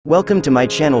Welcome to my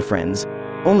channel, friends.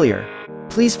 Onlyer.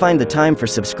 Please find the time for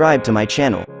subscribe to my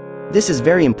channel. This is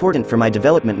very important for my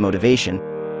development motivation.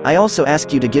 I also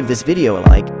ask you to give this video a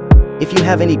like. If you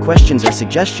have any questions or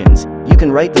suggestions, you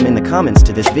can write them in the comments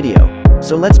to this video.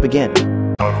 So let's begin.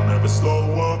 I don't ever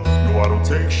slow up, no I don't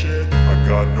take shit. I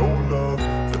got no love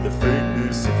for the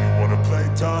fakeness. If you wanna play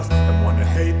tough and wanna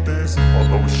hate this,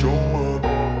 I'll always show up.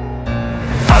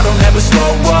 I don't ever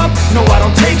slow up, no I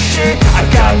don't take shit. I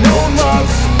got no love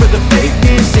for the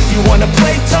fakeness. If you wanna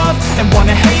play tough and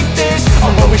wanna hate this,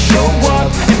 I'll always show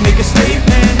up and make a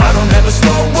statement. I don't ever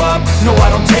slow up, no I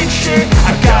don't take shit.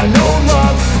 I got no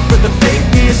love for the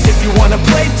fakeness. If you wanna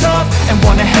play tough and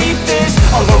wanna hate this,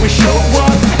 I'll always show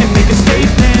up and make a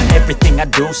statement. Everything I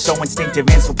do so instinctive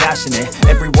and so passionate.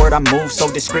 Every word I move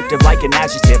so descriptive like an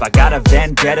adjective. I got a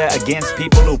vendetta against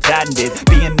people who patented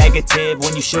being negative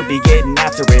when you should be getting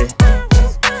after it.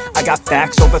 I got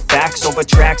facts over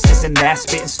tracks, this and that.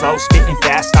 Spitting slow, spitting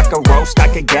fast, I could roast, I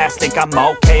could gas. Think I'm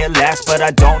okay at last, but I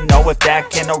don't know if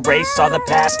that can erase all the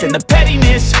past. And the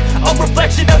pettiness, a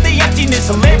reflection of the emptiness.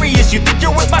 Hilarious, you think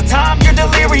you're worth my time, you're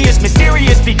delirious.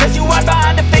 Mysterious, because you hide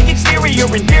behind a fake exterior.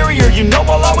 Inferior, you know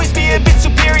I'll always be a bit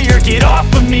superior. Get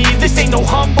off of me, this ain't no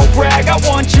humble brag. I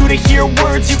want you to hear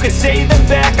words, you can say them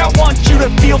back. I want you to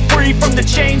feel free from the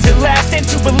chains at last, and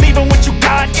to believe in what you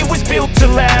got, it was built to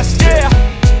last, yeah.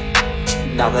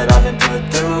 Now that I've been put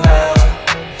through hell,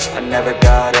 I never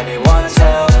got anyone's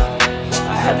help.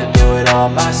 I had to do it all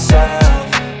myself.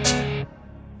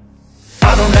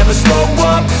 I don't ever slow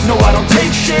up, no I don't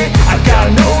take shit. I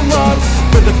got no love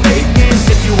for the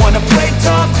fakeness. If you wanna play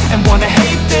tough and wanna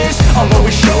hate this, I'll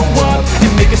always show up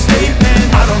and make a statement.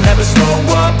 I don't ever slow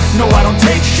up, no I don't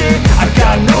take shit. I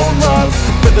got no love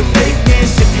for the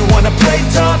fakeness. If you wanna play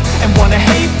tough and wanna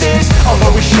hate this, I'll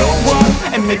always show up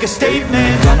and make a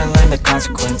statement. Gonna learn the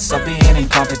consequence of being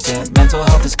incompetent. Mental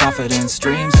health is confidence,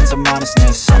 dreams and some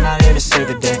honestness. I'm not here to save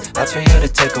the day, that's for you to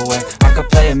take away. I could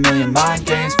play a million mind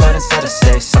games, but instead I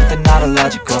say something not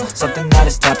illogical, something that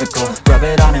is topical. Rub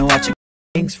it on and watch it.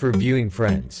 Thanks for viewing,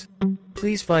 friends.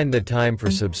 Please find the time for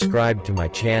subscribe to my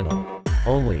channel,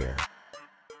 Onlyer.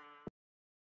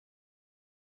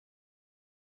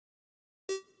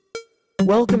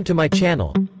 Welcome to my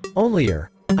channel, Onlyer.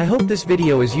 I hope this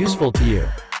video is useful to you.